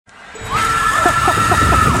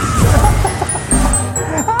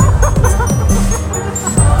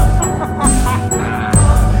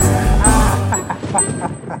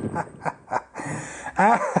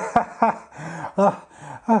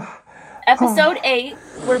Episode 8,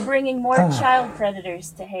 we're bringing more child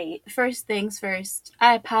predators to hate. First things first,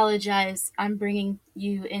 I apologize. I'm bringing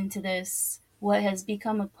you into this, what has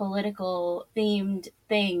become a political themed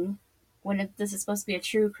thing when this is supposed to be a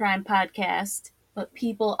true crime podcast. But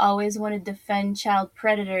people always want to defend child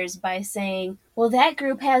predators by saying, well, that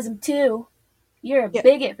group has them too. You're a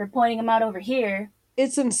bigot for pointing them out over here.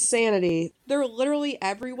 It's insanity. They're literally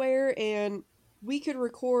everywhere, and we could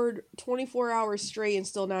record 24 hours straight and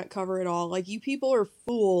still not cover it all. Like, you people are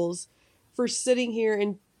fools for sitting here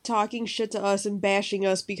and talking shit to us and bashing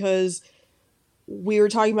us because we were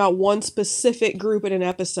talking about one specific group in an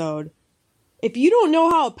episode. If you don't know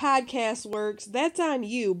how a podcast works, that's on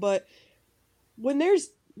you, but when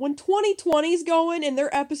 2020's going and there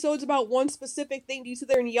are episodes about one specific thing, do you sit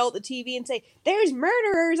there and yell at the TV and say, there's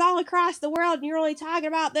murderers all across the world and you're only talking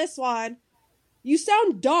about this one? You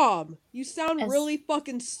sound dumb. You sound really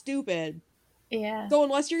fucking stupid. Yeah. So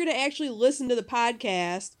unless you're going to actually listen to the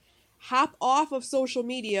podcast, hop off of social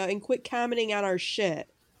media and quit commenting on our shit.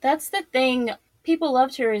 That's the thing people love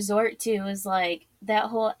to resort to, is like that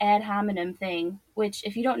whole ad hominem thing, which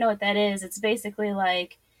if you don't know what that is, it's basically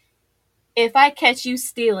like, if I catch you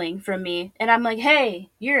stealing from me and I'm like, hey,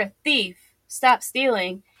 you're a thief, stop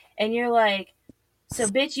stealing, and you're like, so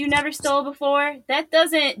bitch, you never stole before, that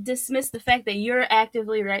doesn't dismiss the fact that you're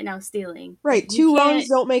actively right now stealing. Right, two wrongs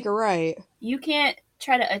don't make a right. You can't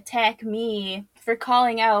try to attack me for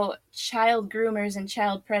calling out child groomers and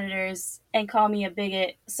child predators and call me a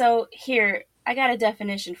bigot. So here, I got a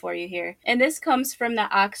definition for you here. And this comes from the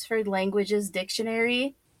Oxford Languages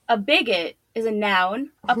Dictionary. A bigot is a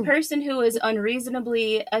noun, a person who is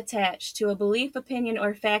unreasonably attached to a belief, opinion,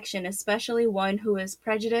 or faction, especially one who is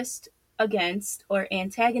prejudiced against or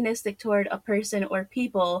antagonistic toward a person or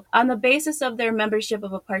people on the basis of their membership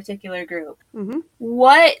of a particular group. Mm-hmm.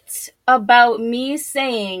 What about me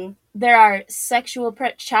saying there are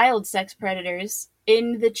child sex predators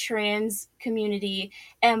in the trans community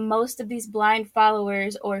and most of these blind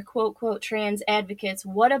followers or quote trans advocates?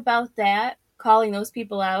 What about that? Calling those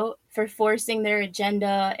people out for forcing their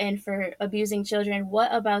agenda and for abusing children.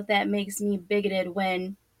 What about that makes me bigoted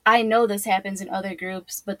when I know this happens in other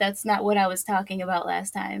groups, but that's not what I was talking about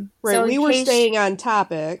last time. Right, so we were staying on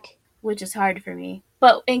topic. Which is hard for me.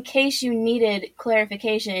 But in case you needed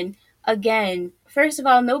clarification, again, first of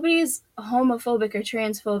all, nobody's homophobic or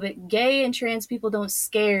transphobic. Gay and trans people don't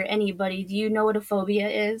scare anybody. Do you know what a phobia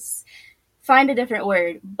is? Find a different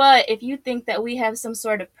word. But if you think that we have some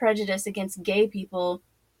sort of prejudice against gay people,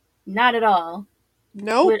 not at all.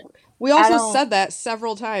 Nope. We also said that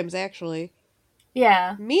several times, actually.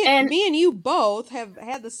 Yeah. Me and you both have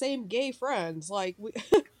had the same gay friends. Like,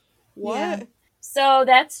 what? Yeah. So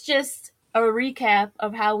that's just a recap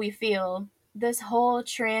of how we feel. This whole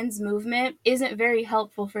trans movement isn't very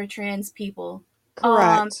helpful for trans people.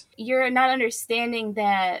 Correct. You're not understanding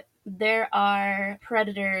that there are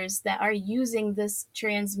predators that are using this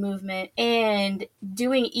trans movement and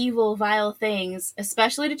doing evil, vile things,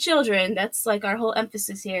 especially to children. That's like our whole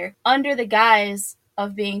emphasis here, under the guise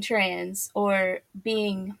of being trans or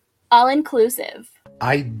being all-inclusive.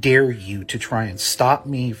 I dare you to try and stop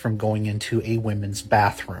me from going into a women's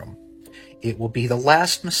bathroom. It will be the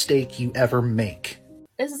last mistake you ever make.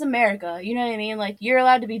 This is America, you know what I mean? Like, you're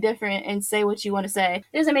allowed to be different and say what you want to say.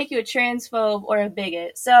 It doesn't make you a transphobe or a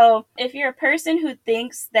bigot. So, if you're a person who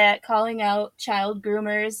thinks that calling out child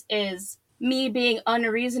groomers is me being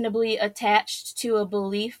unreasonably attached to a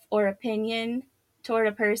belief or opinion toward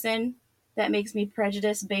a person that makes me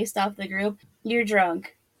prejudiced based off the group, you're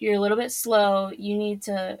drunk. You're a little bit slow. You need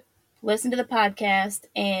to listen to the podcast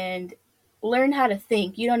and learn how to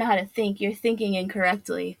think. You don't know how to think. You're thinking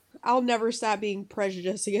incorrectly. I'll never stop being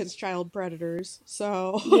prejudiced against child predators,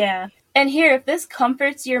 so... Yeah. And here, if this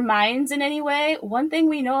comforts your minds in any way, one thing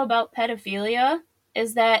we know about pedophilia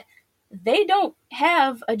is that they don't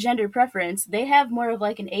have a gender preference. They have more of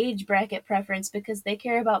like an age bracket preference because they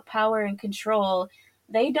care about power and control.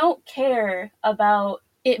 They don't care about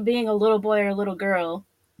it being a little boy or a little girl.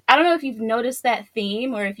 I don't know if you've noticed that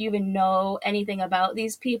theme or if you even know anything about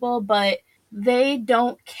these people, but they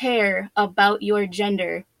don't care about your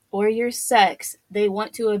gender or your sex. They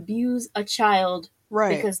want to abuse a child,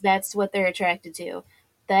 right? Because that's what they're attracted to.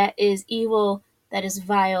 That is evil. That is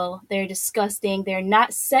vile. They're disgusting. They're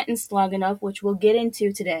not sentenced long enough, which we'll get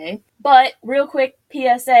into today. But real quick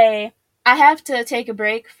PSA, I have to take a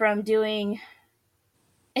break from doing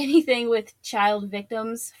anything with child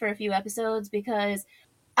victims for a few episodes because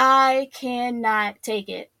I cannot take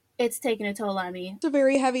it. It's taking a toll on me. It's a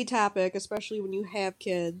very heavy topic, especially when you have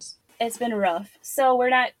kids. It's been rough. So we're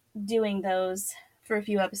not doing those for a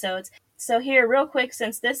few episodes. So here, real quick,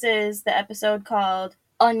 since this is the episode called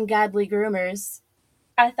Ungodly Groomers,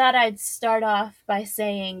 I thought I'd start off by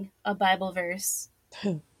saying a Bible verse.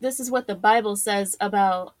 This is what the Bible says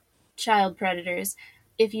about child predators.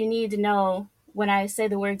 If you need to know, when I say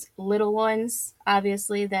the words little ones,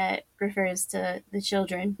 obviously that refers to the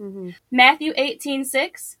children. Mm-hmm. Matthew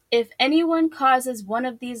 18:6, if anyone causes one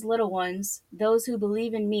of these little ones, those who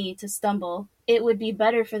believe in me, to stumble, it would be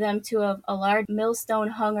better for them to have a large millstone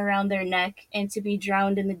hung around their neck and to be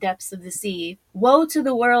drowned in the depths of the sea. Woe to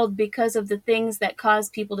the world because of the things that cause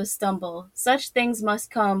people to stumble. Such things must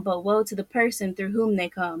come, but woe to the person through whom they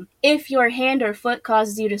come. If your hand or foot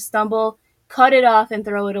causes you to stumble, cut it off and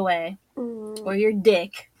throw it away. Or your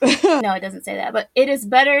dick. No, it doesn't say that. But it is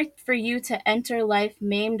better for you to enter life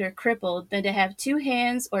maimed or crippled than to have 2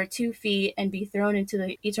 hands or 2 feet and be thrown into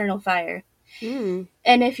the eternal fire. Mm.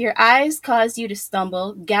 And if your eyes cause you to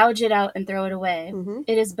stumble, gouge it out and throw it away. Mm-hmm.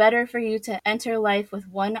 It is better for you to enter life with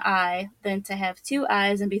 1 eye than to have 2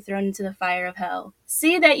 eyes and be thrown into the fire of hell.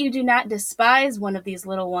 See that you do not despise one of these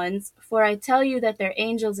little ones, for I tell you that their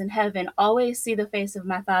angels in heaven always see the face of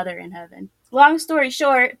my Father in heaven. Long story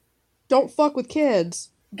short, don't fuck with kids.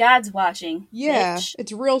 God's watching. Yeah, bitch.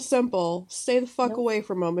 It's real simple. Stay the fuck away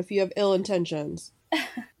from them if you have ill intentions.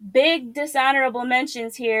 Big dishonorable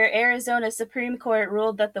mentions here. Arizona Supreme Court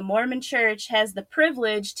ruled that the Mormon Church has the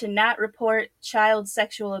privilege to not report child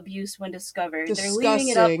sexual abuse when discovered.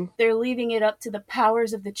 Disgusting. They're leaving it up to the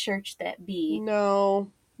powers of the church that be.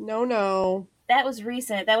 No. That was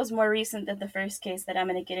recent. That was more recent than the first case that I'm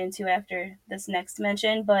going to get into after this next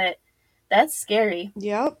mention, but that's scary.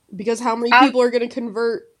 Yep, because how many people are going to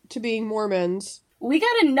convert to being Mormons? We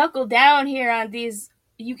got to knuckle down here on these.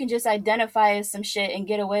 You can just identify as some shit and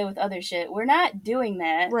get away with other shit. We're not doing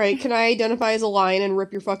that. Right, can I identify as a lion and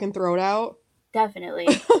rip your fucking throat out? Definitely.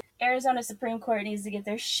 Arizona Supreme Court needs to get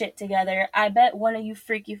their shit together. I bet one of you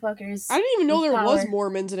freaky fuckers... I didn't even know there was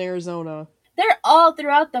Mormons in Arizona. They're all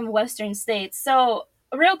throughout the western states. So,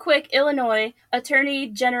 real quick, Illinois Attorney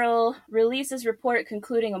General releases report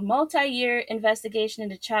concluding a multi-year investigation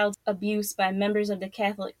into child abuse by members of the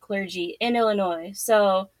Catholic clergy in Illinois.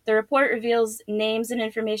 So, the report reveals names and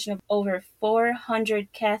information of over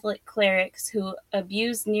 400 Catholic clerics who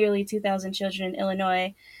abused nearly 2,000 children in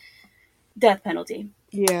Illinois. Death penalty.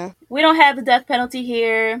 Yeah. We don't have the death penalty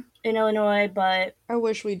here in Illinois, but... I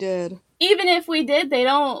wish we did. Even if we did, they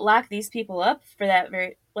don't lock these people up for that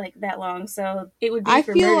that long, so it would be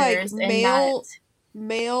for murderers and not...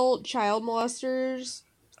 male child molesters,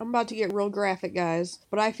 I'm about to get real graphic, guys,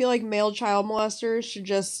 but I feel like male child molesters should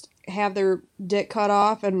just have their dick cut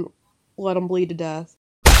off and let them bleed to death.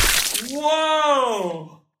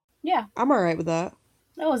 Whoa! Yeah. I'm alright with that.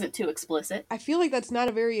 That wasn't too explicit. I feel like that's not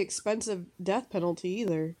a very expensive death penalty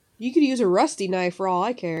either. You could use a rusty knife for all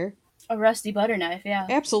I care. A rusty butter knife, yeah.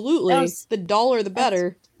 Absolutely. The duller the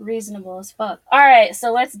better. Reasonable as fuck. Alright,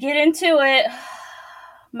 so let's get into it.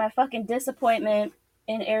 My fucking disappointment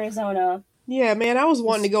in Arizona. Yeah, man, I was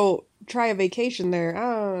wanting to go try a vacation there.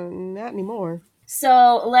 Not anymore.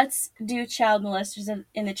 So, let's do child molesters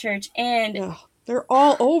in the church, and... Ugh, they're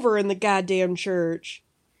all over in the goddamn church.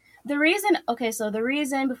 The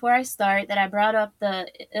reason, before I start, that I brought up the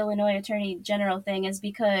Illinois Attorney General thing is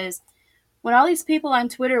because when all these people on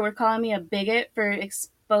Twitter were calling me a bigot for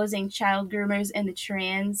exposing child groomers in the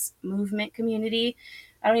trans movement community,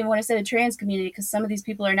 I don't even want to say the trans community because some of these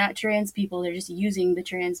people are not trans people. They're just using the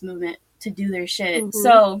trans movement to do their shit. Mm-hmm.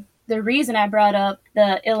 So the reason I brought up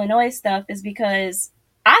the Illinois stuff is because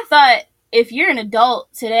I thought if you're an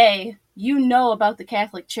adult today, you know about the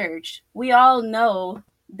Catholic Church. We all know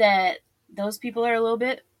that those people are a little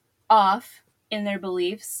bit off in their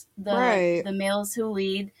beliefs. The males who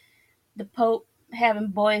lead, the Pope having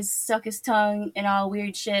boys suck his tongue and all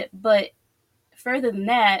weird shit. But further than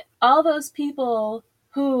that, all those people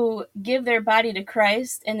who give their body to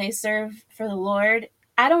Christ and they serve for the Lord,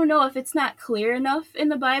 I don't know if it's not clear enough in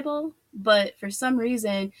the Bible, but for some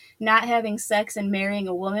reason, not having sex and marrying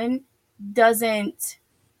a woman doesn't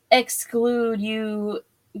exclude you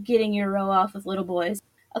getting your row off with little boys.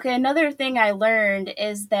 Okay, another thing I learned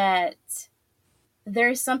is that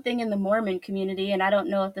there's something in the Mormon community, and I don't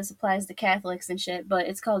know if this applies to Catholics and shit, but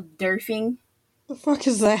it's called derfing. The fuck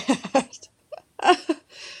is that?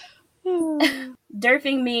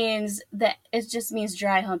 Derfing means that it just means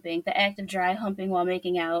dry humping, the act of dry humping while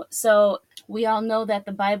making out. So we all know that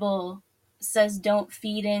the Bible says don't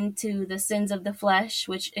feed into the sins of the flesh,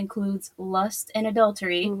 which includes lust and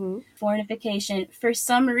adultery, fornication. For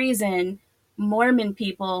some reason, Mormon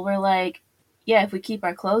people were like, yeah, if we keep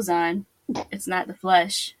our clothes on, it's not the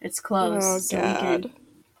flesh, it's clothes. Oh, so God.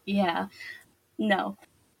 yeah. No.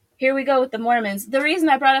 here we go with the Mormons. The reason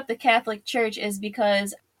I brought up the Catholic Church is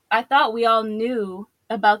because I thought we all knew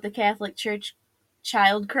about the Catholic Church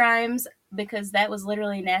child crimes, because that was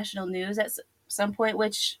literally national news at some point,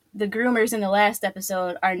 which the Groomers in the last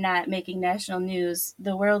episode are not making national news.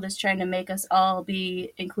 The world is trying to make us all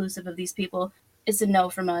be inclusive of these people. It's a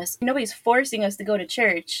no from us. Nobody's forcing us to go to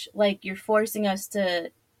church. Like, you're forcing us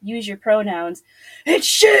to use your pronouns. It's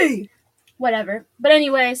she! Whatever. But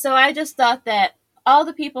anyway, so I just thought that all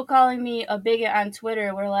the people calling me a bigot on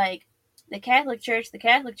Twitter were like, the Catholic Church, the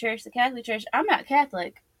Catholic Church, the Catholic Church. I'm not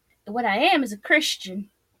Catholic. What I am is a Christian.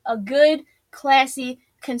 A good, classy,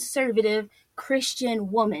 conservative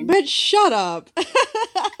Christian woman. But shut up.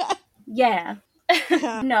 Yeah.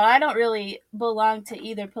 No, I don't really belong to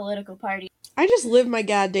either political party. I just live my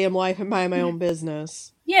goddamn life and mind my own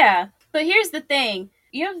business. Yeah, but here's the thing.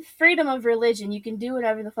 You have freedom of religion. You can do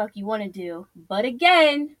whatever the fuck you want to do. But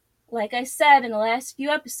again, like I said in the last few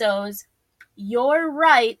episodes, your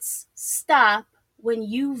rights stop when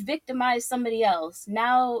you victimize somebody else.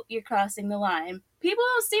 Now you're crossing the line. People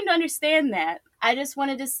don't seem to understand that. I just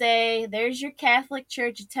wanted to say, there's your Catholic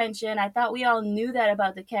Church attention. I thought we all knew that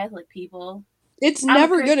about the Catholic people. It's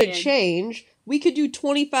never going to change. We could do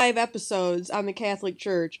 25 episodes on the Catholic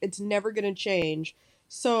Church. It's never going to change.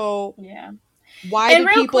 So, yeah. Why do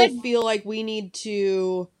people feel like we need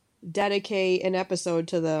to dedicate an episode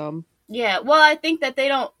to them? Yeah, well, I think that they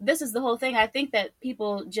don't, this is the whole thing. I think that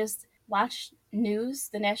people just watch news,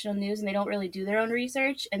 the national news, and they don't really do their own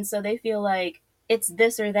research. And so they feel like it's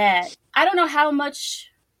this or that. I don't know how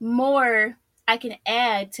much more I can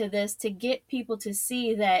add to this to get people to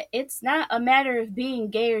see that it's not a matter of being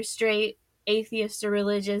gay or straight, atheist or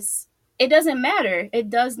religious. It doesn't matter. It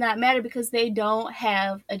does not matter, because they don't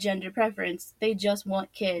have a gender preference. They just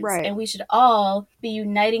want kids. Right. And we should all be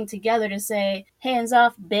uniting together to say, hands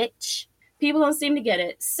off, bitch. People don't seem to get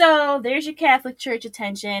it. So there's your Catholic Church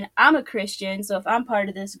attention. I'm a Christian, so if I'm part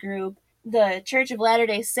of this group, the Church of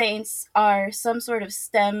Latter-day Saints are some sort of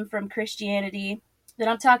stem from Christianity. Then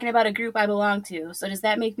I'm talking about a group I belong to. So does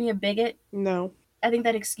that make me a bigot? No. I think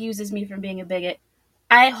that excuses me from being a bigot.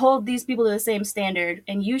 I hold these people to the same standard,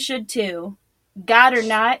 and you should too. God or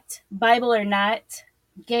not, Bible or not,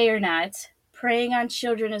 gay or not, preying on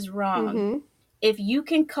children is wrong. Mm-hmm. If you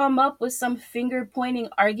can come up with some finger-pointing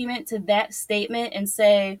argument to that statement and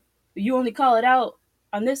say, you only call it out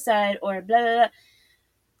on this side, or blah, blah, blah,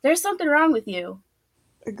 there's something wrong with you.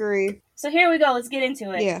 Agree. So here we go. Let's get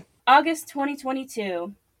into it. Yeah. August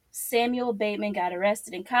 2022, Samuel Bateman got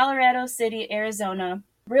arrested in Colorado City, Arizona.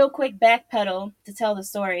 Real quick backpedal to tell the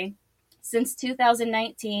story. Since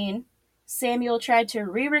 2019, Samuel tried to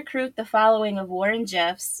re-recruit the following of Warren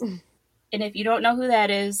Jeffs. And if you don't know who that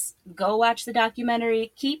is, go watch the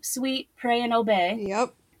documentary Keep Sweet, Pray and Obey.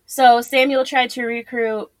 Yep. So Samuel tried to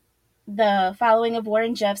recruit the following of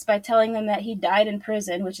Warren Jeffs by telling them that he died in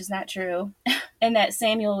prison, which is not true, and that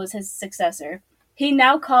Samuel was his successor. He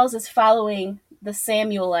now calls his following the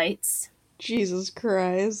Samuelites. Jesus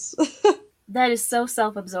Christ. That is so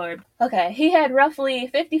self-absorbed. Okay, he had roughly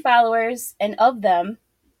 50 followers, and of them,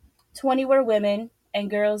 20 were women and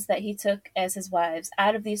girls that he took as his wives.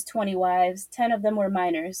 Out of these 20 wives, 10 of them were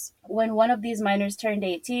minors. When one of these minors turned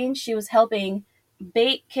 18, she was helping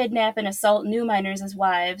bait, kidnap, and assault new minors as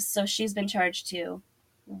wives, so she's been charged too.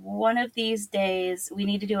 One of these days, we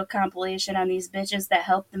need to do a compilation on these bitches that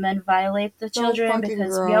help the men violate the children,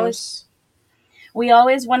 because gross. we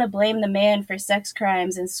always want to blame the man for sex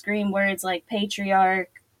crimes and scream words like patriarch,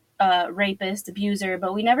 rapist, abuser,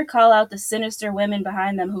 but we never call out the sinister women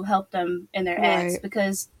behind them who helped them in their acts,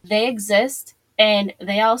 because they exist, and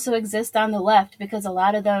they also exist on the left, because a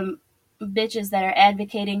lot of them bitches that are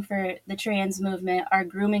advocating for the trans movement are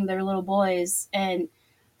grooming their little boys. And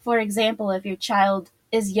for example, if your child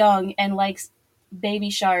is young and likes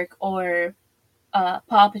Baby Shark or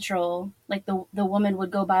Paw Patrol, like the woman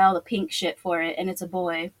would go buy all the pink shit for it, and it's a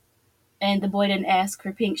boy. And the boy didn't ask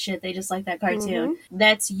for pink shit, they just like that cartoon. Mm-hmm.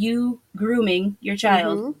 That's you grooming your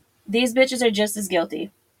child. Mm-hmm. These bitches are just as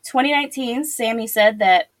guilty. 2019, Sammy said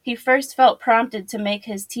that he first felt prompted to make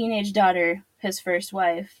his teenage daughter his first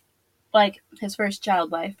wife. Like, his first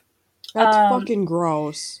child wife. That's fucking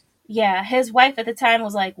gross. Yeah, his wife at the time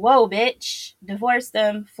was like, whoa, bitch. Divorced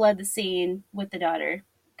them, fled the scene with the daughter.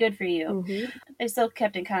 Good for you. Mm-hmm. They still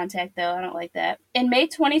kept in contact, though. I don't like that. In May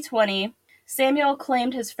 2020, Samuel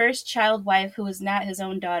claimed his first child wife, who was not his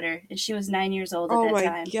own daughter, and she was 9 years old at that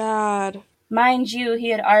time. Oh my God. Mind you, he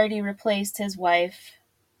had already replaced his wife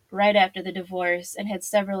right after the divorce and had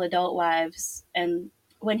several adult wives. And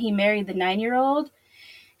when he married the 9-year-old,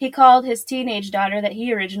 He called his teenage daughter that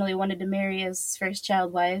he originally wanted to marry his first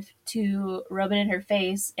child wife to rub it in her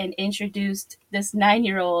face and introduced this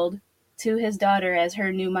 9-year-old to his daughter as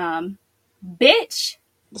her new mom. Bitch!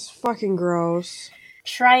 It's fucking gross.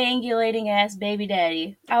 Triangulating ass baby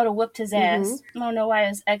daddy. I would have whooped his ass. I don't know why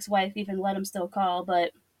his ex-wife even let him still call, but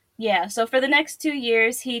yeah. So for the next 2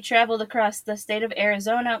 years, he traveled across the state of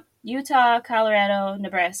Arizona, Utah, Colorado,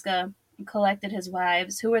 Nebraska, and collected his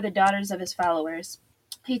wives, who were the daughters of his followers.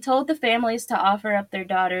 He told the families to offer up their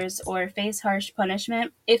daughters or face harsh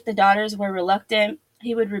punishment. If the daughters were reluctant,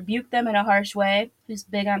 he would rebuke them in a harsh way. He's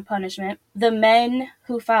big on punishment. The men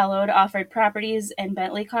who followed offered properties and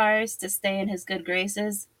Bentley cars to stay in his good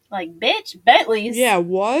graces. Like, bitch, Bentleys? Yeah,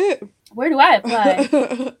 what? Where do I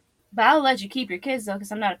apply? But I'll let you keep your kids, though,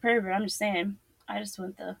 because I'm not a pervert. I'm just saying. I just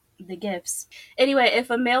want the gifts. Anyway,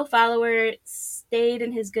 if a male follower stayed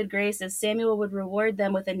in his good graces, Samuel would reward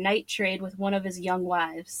them with a night trade with one of his young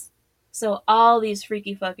wives. So all these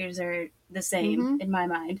freaky fuckers are the same in my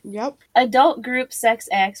mind. Yep. Adult group sex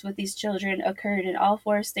acts with these children occurred in all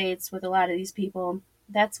 4 states with a lot of these people.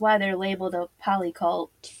 That's why they're labeled a polycult.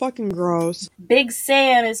 It's fucking gross. Big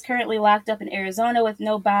Sam is currently locked up in Arizona with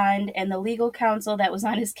no bond, and the legal counsel that was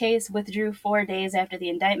on his case withdrew 4 days after the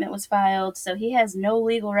indictment was filed, so he has no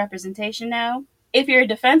legal representation now. If you're a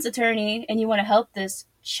defense attorney and you want to help this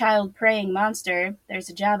child-preying monster, there's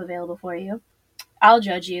a job available for you. I'll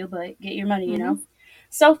judge you, but get your money, you know.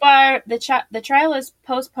 So far, the trial is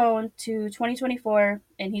postponed to 2024,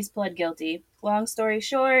 and he's pled guilty. Long story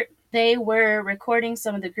short, they were recording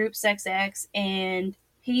some of the group sex acts, and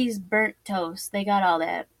he's burnt toast. They got all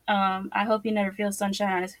that. I hope he never feels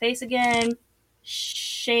sunshine on his face again.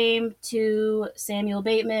 Shame to Samuel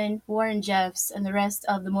Bateman, Warren Jeffs, and the rest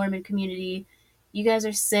of the Mormon community. You guys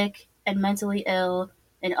are sick and mentally ill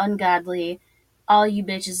and ungodly. All you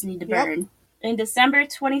bitches need to burn. In December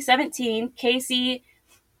 2017, Casey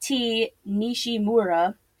T.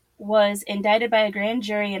 Nishimura was indicted by a grand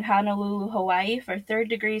jury in Honolulu, Hawaii for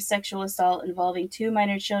third-degree sexual assault involving 2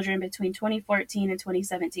 minor children between 2014 and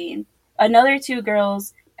 2017. Another 2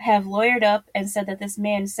 girls have lawyered up and said that this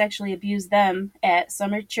man sexually abused them at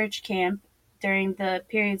summer church camp during the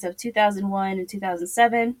periods of 2001 and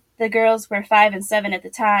 2007. The girls were 5 and 7 at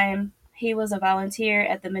the time. He was a volunteer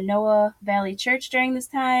at the Manoa Valley Church during this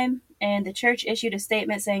time, and the church issued a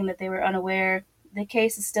statement saying that they were unaware. The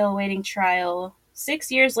case is still awaiting trial.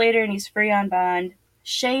 6 years later, and he's free on bond.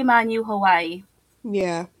 Shame on you, Hawaii.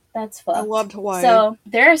 Yeah. That's fucked. I loved Hawaii. So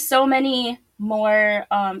there are so many more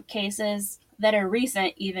cases that are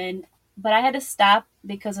recent even, but I had to stop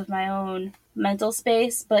because of my own mental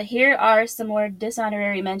space. But here are some more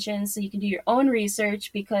dishonorary mentions so you can do your own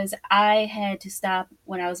research, because I had to stop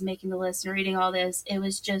when I was making the list and reading all this. It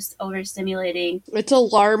was just overstimulating. It's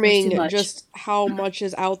alarming just how much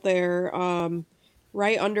is out there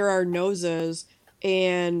right under our noses,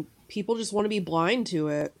 and people just want to be blind to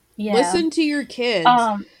it. Yeah. Listen to your kids.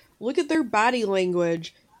 Look at their body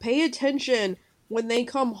language. Pay attention when they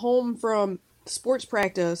come home from sports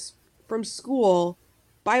practice, from school,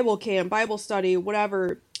 Bible camp, Bible study,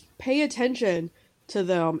 whatever. Pay attention to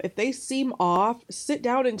them. If they seem off, sit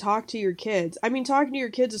down and talk to your kids. I mean, talking to your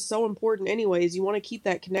kids is so important anyways. You want to keep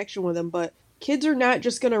that connection with them, but kids are not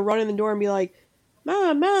just going to run in the door and be like,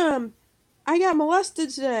 Mom, I got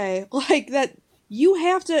molested today. Like that. You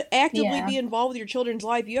have to actively be involved with your children's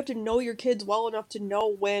life. You have to know your kids well enough to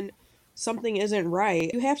know when something isn't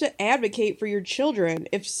right. You have to advocate for your children.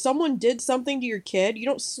 If someone did something to your kid, you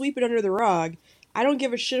don't sweep it under the rug. I don't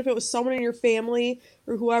give a shit if it was someone in your family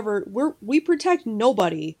or whoever. We protect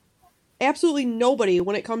nobody. Absolutely nobody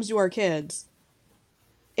when it comes to our kids.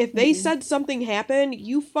 If they said something happened,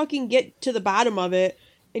 you fucking get to the bottom of it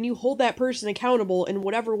and you hold that person accountable in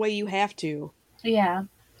whatever way you have to. Yeah.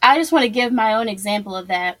 I just want to give my own example of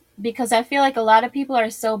that, because I feel like a lot of people are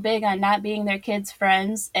so big on not being their kids'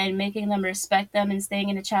 friends and making them respect them and staying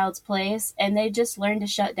in a child's place, and they just learn to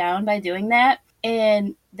shut down by doing that,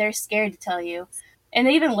 and they're scared to tell you. And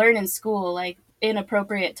they even learn in school, like,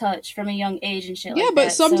 inappropriate touch from a young age and shit like that. Yeah,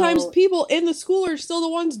 but sometimes people in the school are still the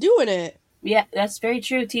ones doing it. Yeah, that's very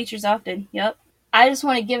true. Teachers often. Yep. I just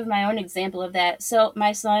want to give my own example of that. So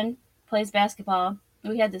my son plays basketball.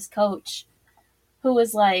 We had this coach who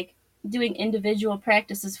was like doing individual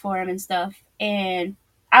practices for him and stuff. And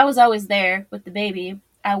I was always there with the baby.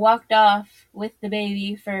 I walked off with the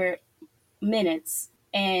baby for minutes.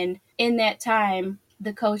 And in that time,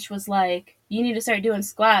 the coach was like, you need to start doing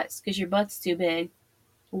squats because your butt's too big.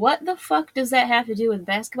 What the fuck does that have to do with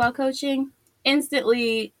basketball coaching?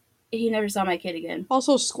 Instantly, he never saw my kid again.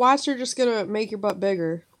 Also, squats are just going to make your butt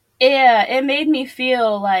bigger. Yeah, it made me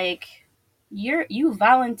feel like you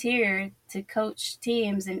volunteer to coach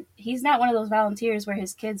teams, and he's not one of those volunteers where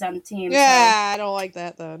his kid's on the team. Yeah, I don't like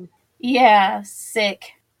that then. Yeah,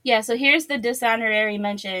 sick. Yeah, so here's the dishonorary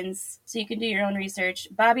mentions, so you can do your own research.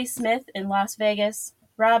 Bobby Smith in Las Vegas,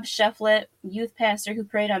 Rob Shefflett, youth pastor who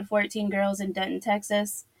preyed on 14 girls in Denton,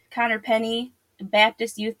 Texas, Connor Penny,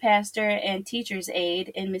 Baptist youth pastor and teacher's aide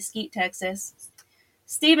in Mesquite, Texas,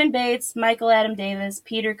 Stephen Bates, Michael Adam Davis,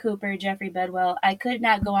 Peter Cooper, Jeffrey Bedwell. I could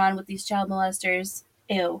not go on with these child molesters.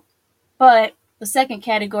 Ew. But the second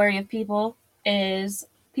category of people is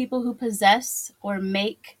people who possess or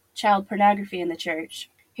make child pornography in the church.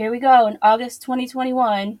 Here we go. In August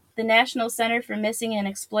 2021, the National Center for Missing and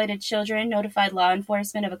Exploited Children notified law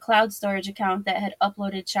enforcement of a cloud storage account that had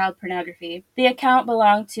uploaded child pornography. The account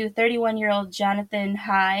belonged to 31-year-old Jonathan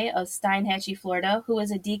High of Steinhatchee, Florida, who was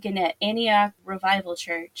a deacon at Antioch Revival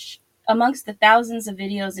Church. Amongst the thousands of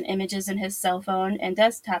videos and images in his cell phone and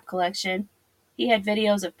desktop collection, he had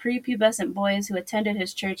videos of prepubescent boys who attended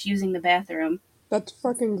his church using the bathroom. That's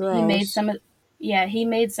fucking gross. He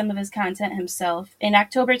made some of his content himself. In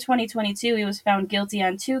October 2022, he was found guilty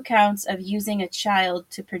on 2 counts of using a child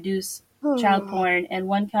to produce child porn and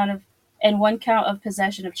one count of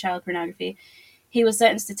possession of child pornography. He was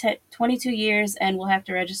sentenced to 22 years and will have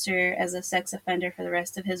to register as a sex offender for the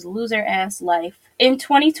rest of his loser-ass life. In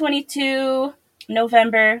 2022,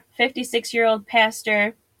 November, 56-year-old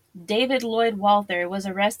pastor David Lloyd Walther was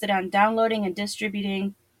arrested on downloading and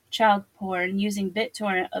distributing child porn using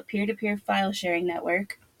BitTorrent, a peer-to-peer file sharing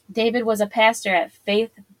network. David was a pastor at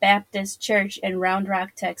Faith Baptist Church in Round Rock,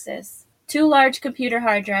 Texas. 2 large computer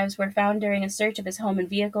hard drives were found during a search of his home and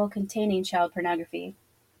vehicle containing child pornography.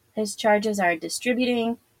 His charges are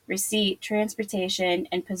distributing, receipt, transportation,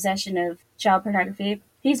 and possession of child pornography.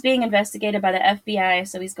 He's being investigated by the FBI,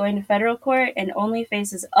 so he's going to federal court and only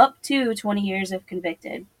faces up to 20 years if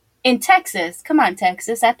convicted. In Texas, come on,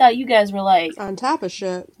 Texas, I thought you guys were like on top of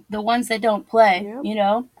shit. The ones that don't play, Yep. you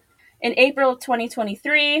know? In April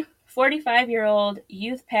 2023, 45-year-old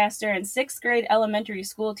youth pastor and 6th grade elementary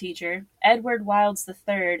school teacher, Edward Wilds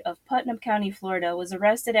III of Putnam County, Florida, was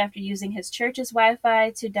arrested after using his church's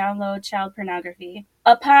Wi-Fi to download child pornography.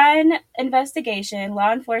 Upon investigation,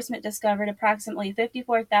 law enforcement discovered approximately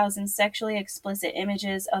 54,000 sexually explicit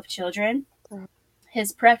images of children.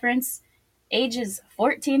 His preference, ages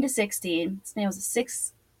 14 to 16. His name was a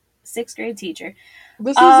sixth grade teacher.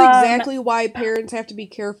 This is exactly why parents have to be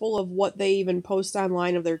careful of what they even post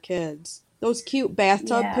online of their kids. Those cute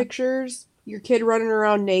bathtub pictures, your kid running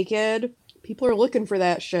around naked, people are looking for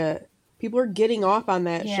that shit. People are getting off on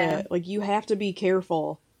that shit. Like, you have to be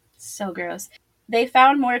careful. So gross. They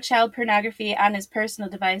found more child pornography on his personal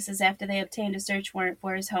devices after they obtained a search warrant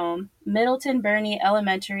for his home. Middleton Burney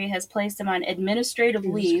Elementary has placed him on administrative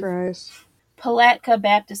leave. Christ. Palatka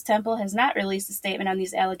Baptist Temple has not released a statement on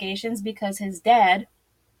these allegations because his dad,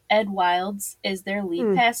 Ed Wilds, is their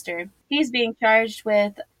lead pastor. He's being charged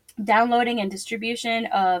with downloading and distribution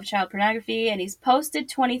of child pornography, and he's posted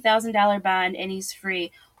 $20,000 bond, and he's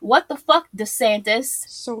free. What the fuck, DeSantis?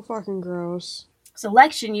 So fucking gross. It's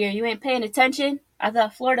election year. You ain't paying attention? I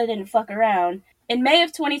thought Florida didn't fuck around. In May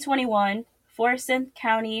of 2021, Forsyth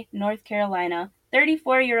County, North Carolina,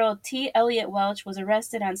 34-year-old T. Elliot Welch was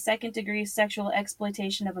arrested on second-degree sexual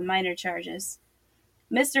exploitation of a minor charges.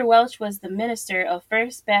 Mr. Welch was the minister of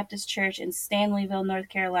First Baptist Church in Stanleyville, North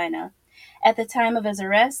Carolina. At the time of his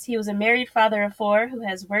arrest, he was a married father of 4 who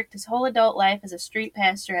has worked his whole adult life as a street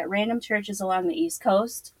pastor at random churches along the East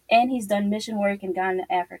Coast, and he's done mission work in Ghana,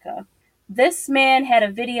 Africa. This man had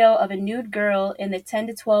a video of a nude girl in the 10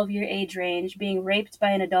 to 12 year age range being raped by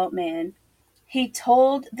an adult man. He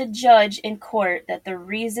told the judge in court that the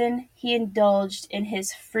reason he indulged in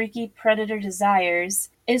his freaky predator desires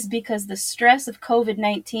is because the stress of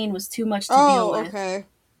COVID-19 was too much to deal with. Oh, okay.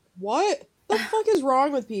 What the fuck is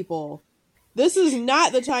wrong with people? This is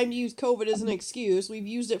not the time to use COVID as an excuse. We've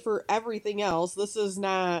used it for everything else. This is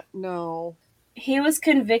not, no. He was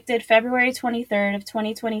convicted February 23rd of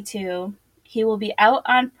 2022. He will be out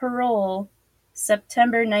on parole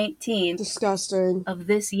September 19th. Disgusting. Of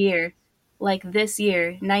this year. Like this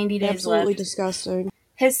year, 90 days Absolutely left. Disgusting.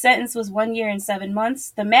 His sentence was 1 year and 7 months.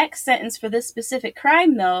 The max sentence for this specific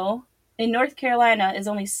crime, though, in North Carolina is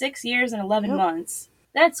only 6 years and 11 months.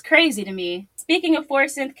 That's crazy to me. Speaking of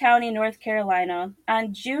Forsyth County, North Carolina,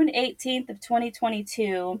 on June 18th of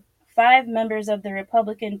 2022, 5 members of the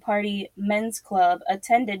Republican Party Men's Club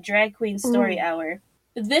attended Drag Queen Story Hour.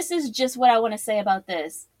 This is just what I want to say about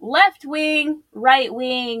this. Left wing, right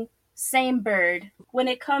wing, same bird. When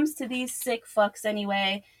it comes to these sick fucks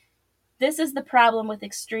anyway, This is the problem with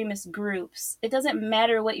extremist groups. It doesn't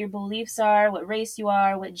matter what your beliefs are, what race you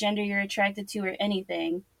are, what gender you're attracted to, or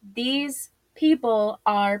anything. These people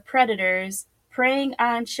are predators. Preying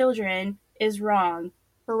on children is wrong.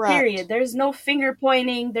 Correct. Period. There's no finger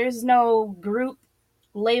pointing. There's no group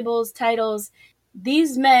labels, titles.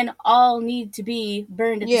 These men all need to be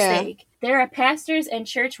burned at the stake. There are pastors and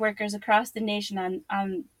church workers across the nation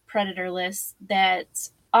on predator lists that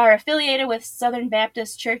are affiliated with Southern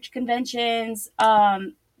Baptist church conventions.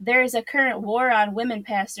 There is a current war on women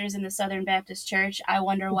pastors in the Southern Baptist Church. I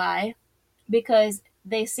wonder why. Because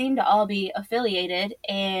they seem to all be affiliated,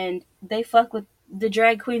 and they fuck with the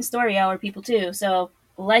drag queen story hour people too. So,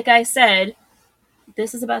 like I said,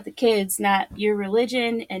 this is about the kids, not your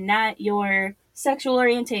religion and not your sexual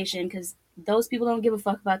orientation, because those people don't give a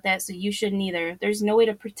fuck about that, so you shouldn't either. There's no way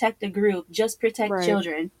to protect a group, just protect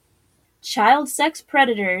children. Child sex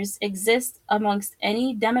predators exist amongst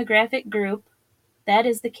any demographic group. That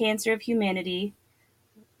is the cancer of humanity.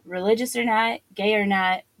 Religious or not, gay or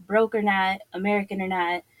not, broke or not, American or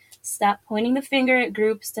not. Stop pointing the finger at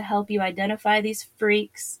groups to help you identify these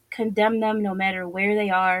freaks. Condemn them no matter where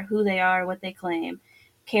they are, who they are, what they claim.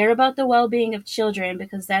 Care about the well-being of children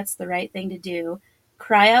because that's the right thing to do.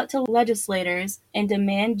 Cry out to legislators and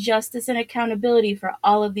demand justice and accountability for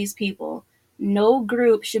all of these people. No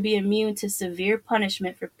group should be immune to severe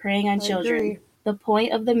punishment for preying on children. Agree. The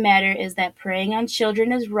point of the matter is that preying on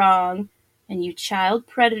children is wrong, and you child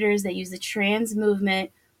predators that use the trans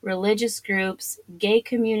movement, religious groups, gay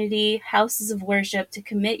community, houses of worship to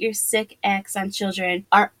commit your sick acts on children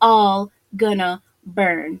are all gonna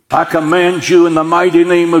burn. I command you in the mighty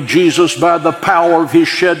name of Jesus, by the power of his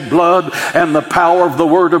shed blood and the power of the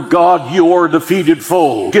word of God, you are a defeated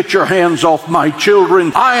foe. Get your hands off my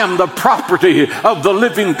children. I am the property of the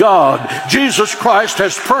living God. Jesus Christ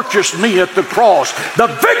has purchased me at the cross. The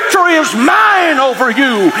victory is mine over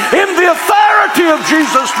you in the authority of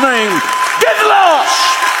Jesus' name. Get lost!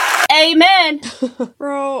 Amen.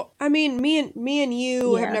 Bro, I mean, me and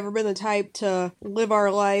you have never been the type to live our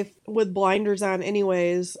life with blinders on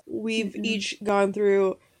anyways. We've each gone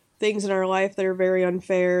through things in our life that are very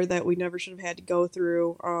unfair that we never should have had to go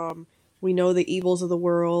through. We know the evils of the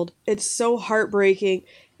world. It's so heartbreaking.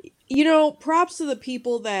 You know, props to the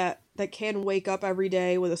people that can wake up every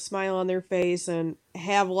day with a smile on their face and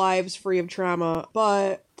have lives free of trauma,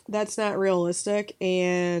 but that's not realistic,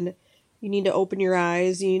 and you need to open your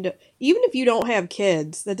eyes. You need to, even if you don't have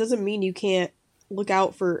kids, that doesn't mean you can't look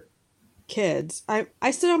out for kids.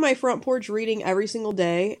 I sit on my front porch reading every single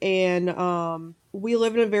day, and we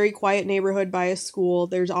live in a very quiet neighborhood by a school.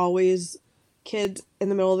 There's always kids in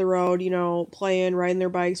the middle of the road, you know, playing, riding their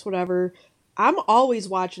bikes, whatever. I'm always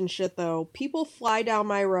watching shit, though. People fly down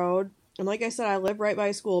my road, and like I said, I live right by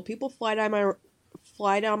a school. People fly down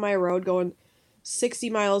my road going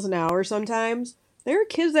 60 miles an hour sometimes. There are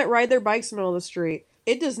kids that ride their bikes in the middle of the street.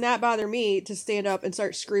 It does not bother me to stand up and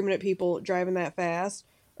start screaming at people driving that fast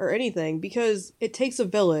or anything, because it takes a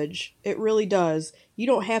village. It really does. You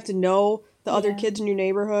don't have to know the other kids in your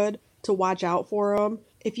neighborhood to watch out for them.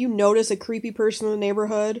 If you notice a creepy person in the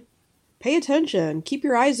neighborhood, pay attention. Keep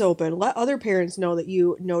your eyes open. Let other parents know that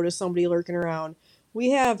you notice somebody lurking around.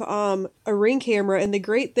 We have a Ring camera, and the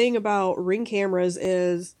great thing about Ring cameras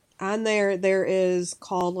is on there is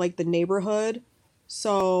called like the neighborhood.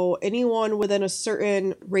 So anyone within a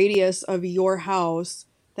certain radius of your house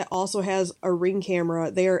that also has a Ring camera,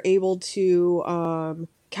 they are able to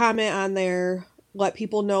comment on there, let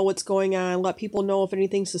people know what's going on, let people know if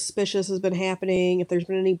anything suspicious has been happening, if there's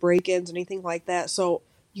been any break-ins, anything like that. So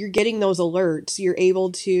you're getting those alerts. You're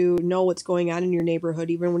able to know what's going on in your neighborhood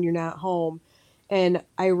even when you're not home. And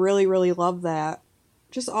I really, really love that.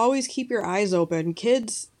 Just always keep your eyes open.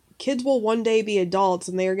 Kids will one day be adults,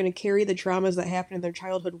 and they are going to carry the traumas that happened in their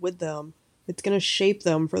childhood with them. It's going to shape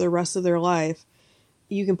them for the rest of their life.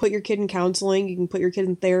 You can put your kid in counseling, you can put your kid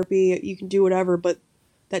in therapy, you can do whatever, but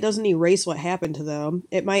that doesn't erase what happened to them.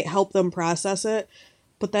 It might help them process it,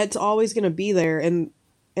 but that's always going to be there in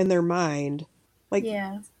their mind. Like,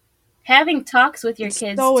 having talks with your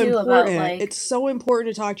kids so too important. about like, it's so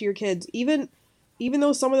important to talk to your kids, even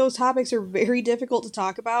though some of those topics are very difficult to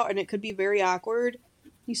talk about and it could be very awkward.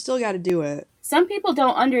 You still got to do it. Some people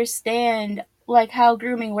don't understand like how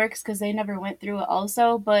grooming works because they never went through it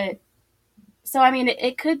also, but so I mean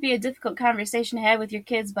it could be a difficult conversation to have with your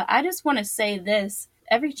kids, but I just want to say this.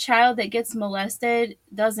 Every child that gets molested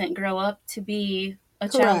doesn't grow up to be a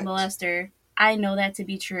child molester. I know that to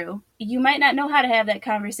be true. You might not know how to have that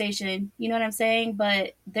conversation, you know what I'm saying?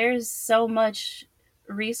 But there's so much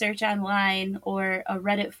research online or a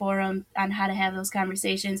Reddit forum on how to have those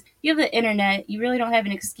conversations, you have the internet, you really don't have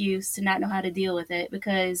an excuse to not know how to deal with it,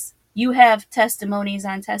 because you have testimonies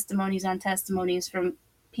on testimonies on testimonies from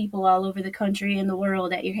people all over the country and the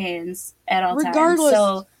world at your hands at all times. Regardless,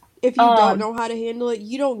 So if you don't know how to handle it,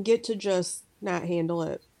 you don't get to just not handle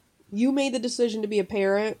it. You made the decision to be a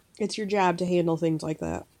parent. It's your job to handle things like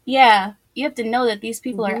that. Yeah, you have to know that these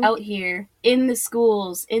people are out here in the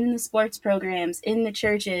schools, in the sports programs, in the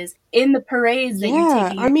churches, in the parades that you're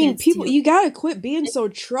taking your kids people, to. you gotta quit being so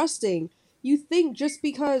trusting. You think just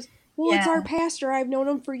because, well, it's Yeah. our pastor, I've known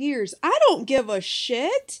him for years. I don't give a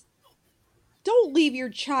shit. Don't leave your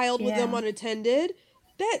child with them unattended.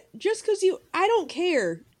 That just because I don't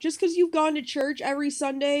care. Just because you've gone to church every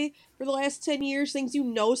Sunday for the last 10 years thinks you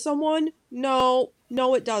know someone? No,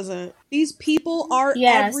 it doesn't. These people are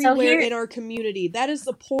everywhere in our community. That is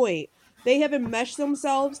the point. They have enmeshed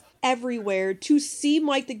themselves everywhere to seem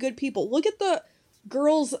like the good people. Look at the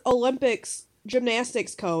girls' Olympics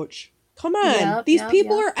gymnastics coach. Come on. These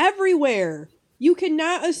people are everywhere. You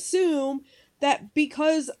cannot assume that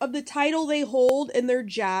because of the title they hold in their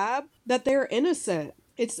job that they're innocent.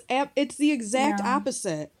 It's the exact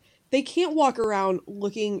opposite. They can't walk around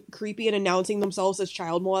looking creepy and announcing themselves as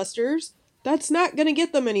child molesters. That's not going to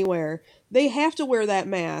get them anywhere. They have to wear that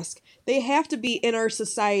mask. They have to be in our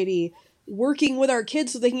society working with our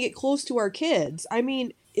kids so they can get close to our kids. I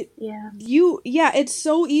mean, it's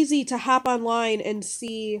so easy to hop online and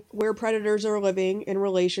see where predators are living in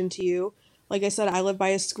relation to you. Like I said, I live by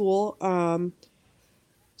a school,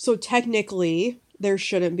 so technically there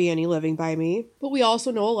shouldn't be any living by me. But we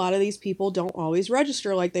also know a lot of these people don't always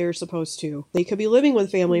register like they are supposed to. They could be living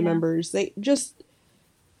with family members. They just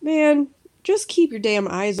keep your damn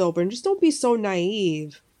eyes open. Just don't be so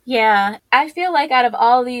naive. Yeah, I feel like out of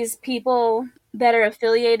all these people that are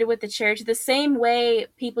affiliated with the church, the same way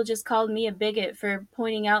people just called me a bigot for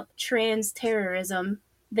pointing out trans terrorism,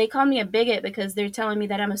 they call me a bigot because they're telling me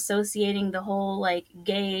that I'm associating the whole like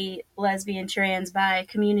gay, lesbian, trans, bi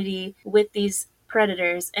community with these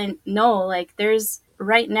predators. And no, like there's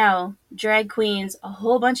right now drag queens, a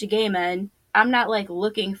whole bunch of gay men. I'm not like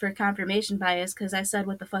looking for confirmation bias because I said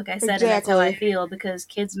what the fuck I said, and that's how I feel, because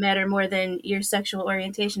kids matter more than your sexual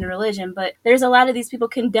orientation and religion. But there's a lot of these people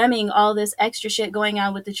condemning all this extra shit going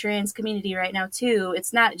on with the trans community right now too.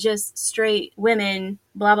 It's not just straight women,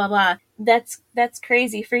 blah blah blah. That's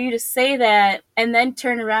crazy for you to say that and then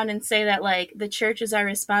turn around and say that like the churches are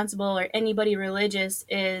responsible or anybody religious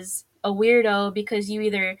is a weirdo because you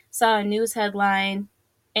either saw a news headline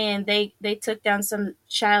and they took down some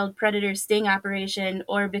child predator sting operation,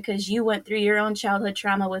 or because you went through your own childhood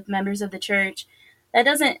trauma with members of the church. That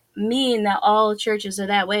doesn't mean that all churches are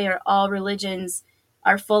that way or all religions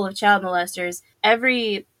are full of child molesters.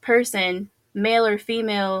 Every person, male or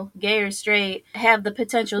female, gay or straight, have the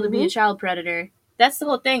potential to be a child predator. That's the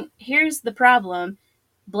whole thing. Here's the problem.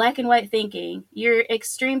 Black and white thinking. Your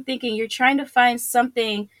extreme thinking. You're trying to find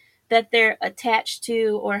something that they're attached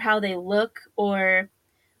to or how they look or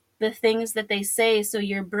the things that they say, so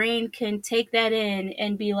your brain can take that in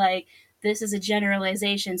and be like, this is a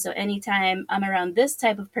generalization, so anytime I'm around this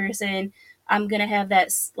type of person, I'm gonna have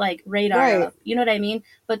that like radar up. You know what I mean?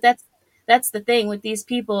 But that's the thing with these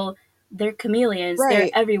people. They're chameleons.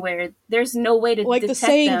 They're everywhere. There's no way to like detect the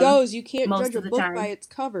saying them goes, you can't most judge a of the book time. by its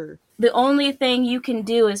cover. The only thing you can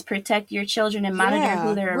do is protect your children and monitor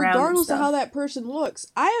who they're around. Regardless of how that person looks.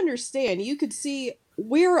 I understand. You could see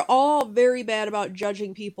we're all very bad about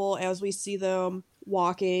judging people as we see them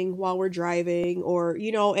walking while we're driving or,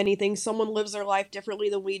 anything. Someone lives their life differently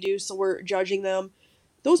than we do, so we're judging them.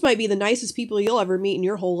 Those might be the nicest people you'll ever meet in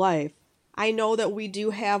your whole life. I know that we do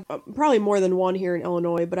have probably more than one here in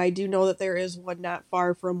Illinois, but I do know that there is one not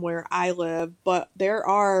far from where I live. But there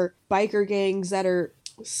are biker gangs that are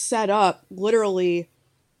set up literally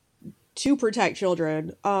to protect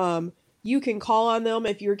children. You can call on them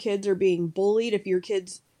if your kids are being bullied, if your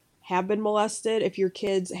kids have been molested, if your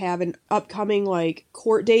kids have an upcoming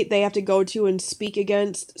court date they have to go to and speak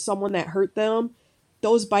against someone that hurt them.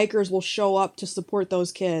 Those bikers will show up to support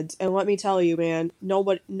those kids. And let me tell you, man,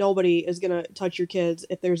 nobody is going to touch your kids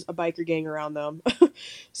if there's a biker gang around them.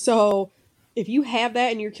 So if you have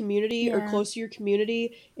that in your community or close to your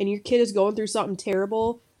community and your kid is going through something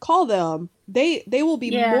terrible, call them. They will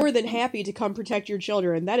be more than happy to come protect your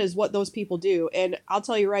children. That is what those people do. And I'll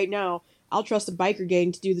tell you right now, I'll trust a biker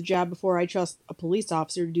gang to do the job before I trust a police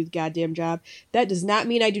officer to do the goddamn job. That does not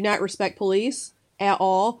mean I do not respect police at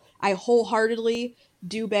all. I wholeheartedly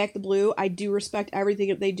do back the blue. I do respect everything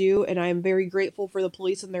that they do, and I am very grateful for the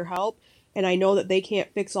police and their help. And I know that they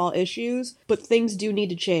can't fix all issues, but things do need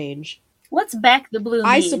to change. What's back the blue mean?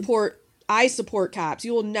 I support cops.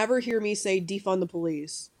 You will never hear me say defund the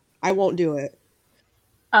police. I won't do it.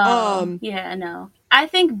 Yeah, no. I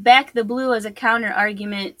think back the blue as a counter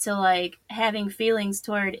argument to like having feelings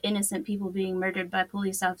toward innocent people being murdered by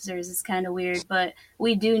police officers is kind of weird, but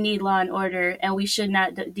we do need law and order, and we should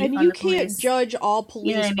not defund the police. And you can't judge all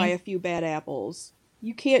police by a few bad apples.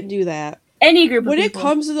 You can't do that. Any group of people. When it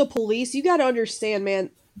comes to the police, you got to understand,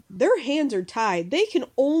 man, their hands are tied. They can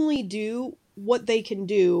only do what they can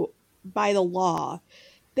do by the law.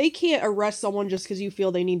 They can't arrest someone just because you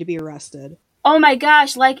feel they need to be arrested. Oh my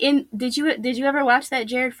gosh, like did you ever watch that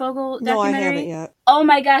Jared Fogle documentary? No, I haven't yet. Oh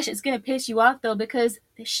my gosh, it's going to piss you off though, because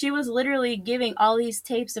she was literally giving all these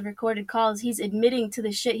tapes of recorded calls. He's admitting to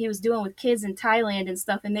the shit he was doing with kids in Thailand and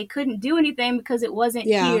stuff, and they couldn't do anything because it wasn't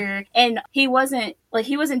here. And he wasn't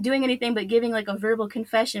doing anything but giving like a verbal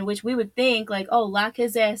confession, which we would think like, oh, lock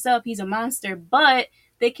his ass up, he's a monster. But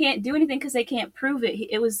they can't do anything because they can't prove it.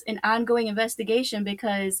 It was an ongoing investigation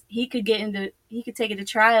because he could take it to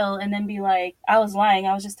trial and then be like, I was lying,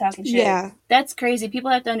 I was just talking shit. Yeah. That's crazy.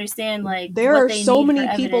 People have to understand, like, there are so many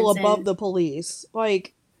people above the police.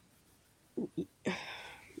 Like,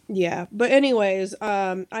 yeah. But anyways,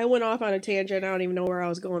 I went off on a tangent. I don't even know where I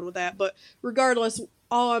was going with that. But regardless,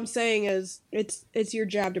 all I'm saying is it's your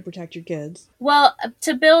job to protect your kids. Well,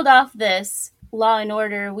 to build off this law and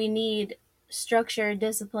order, we need structure,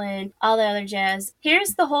 discipline, all the other jazz.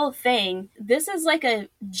 Here's the whole thing. This is like a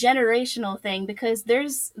generational thing because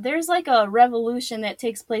there's like a revolution that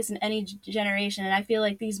takes place in any generation, and I feel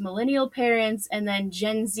like these millennial parents and then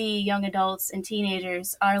Gen Z young adults and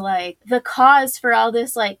teenagers are like the cause for all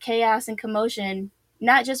this like chaos and commotion,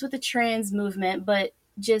 not just with the trans movement, but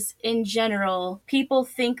just in general. People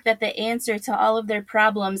think that the answer to all of their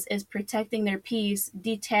problems is protecting their peace,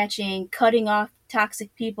 detaching, cutting off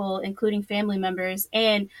toxic people, including family members.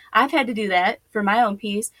 And I've had to do that for my own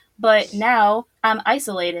peace, but now I'm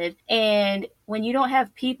isolated. And when you don't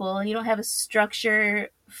have people and you don't have a structure,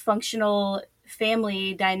 functional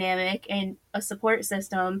family dynamic and a support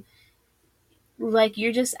system, like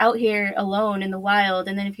you're just out here alone in the wild.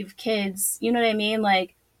 And then if you have kids, you know what I mean?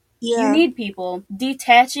 Like, you need people.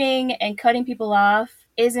 Detaching and cutting people off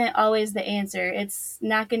isn't always the answer. It's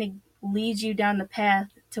not going to lead you down the path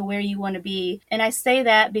to where you want to be. And I say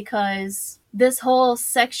that because this whole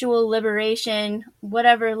sexual liberation,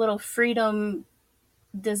 whatever little freedom,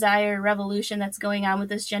 desire, revolution that's going on with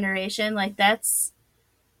this generation, like that's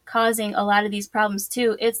causing a lot of these problems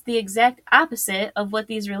too. It's the exact opposite of what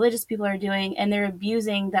these religious people are doing, and they're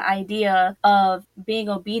abusing the idea of being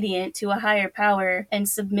obedient to a higher power and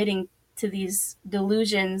submitting to these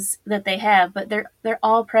delusions that they have. But they're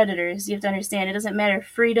all predators. You have to understand, it doesn't matter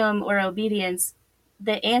freedom or obedience.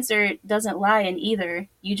 The answer doesn't lie in either.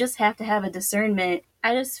 You just have to have a discernment.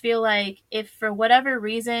 I just feel like if for whatever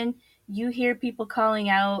reason you hear people calling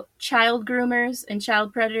out child groomers and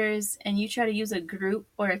child predators, and you try to use a group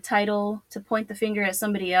or a title to point the finger at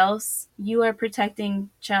somebody else, you are protecting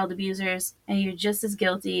child abusers, and you're just as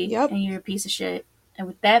guilty, and you're a piece of shit. And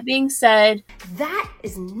with that being said, that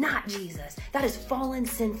is not Jesus. That is fallen,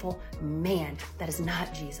 sinful man. That is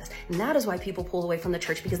not Jesus. And that is why people pull away from the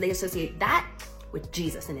church, because they associate that with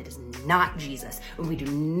Jesus, and it is not Jesus. And we do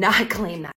not claim that.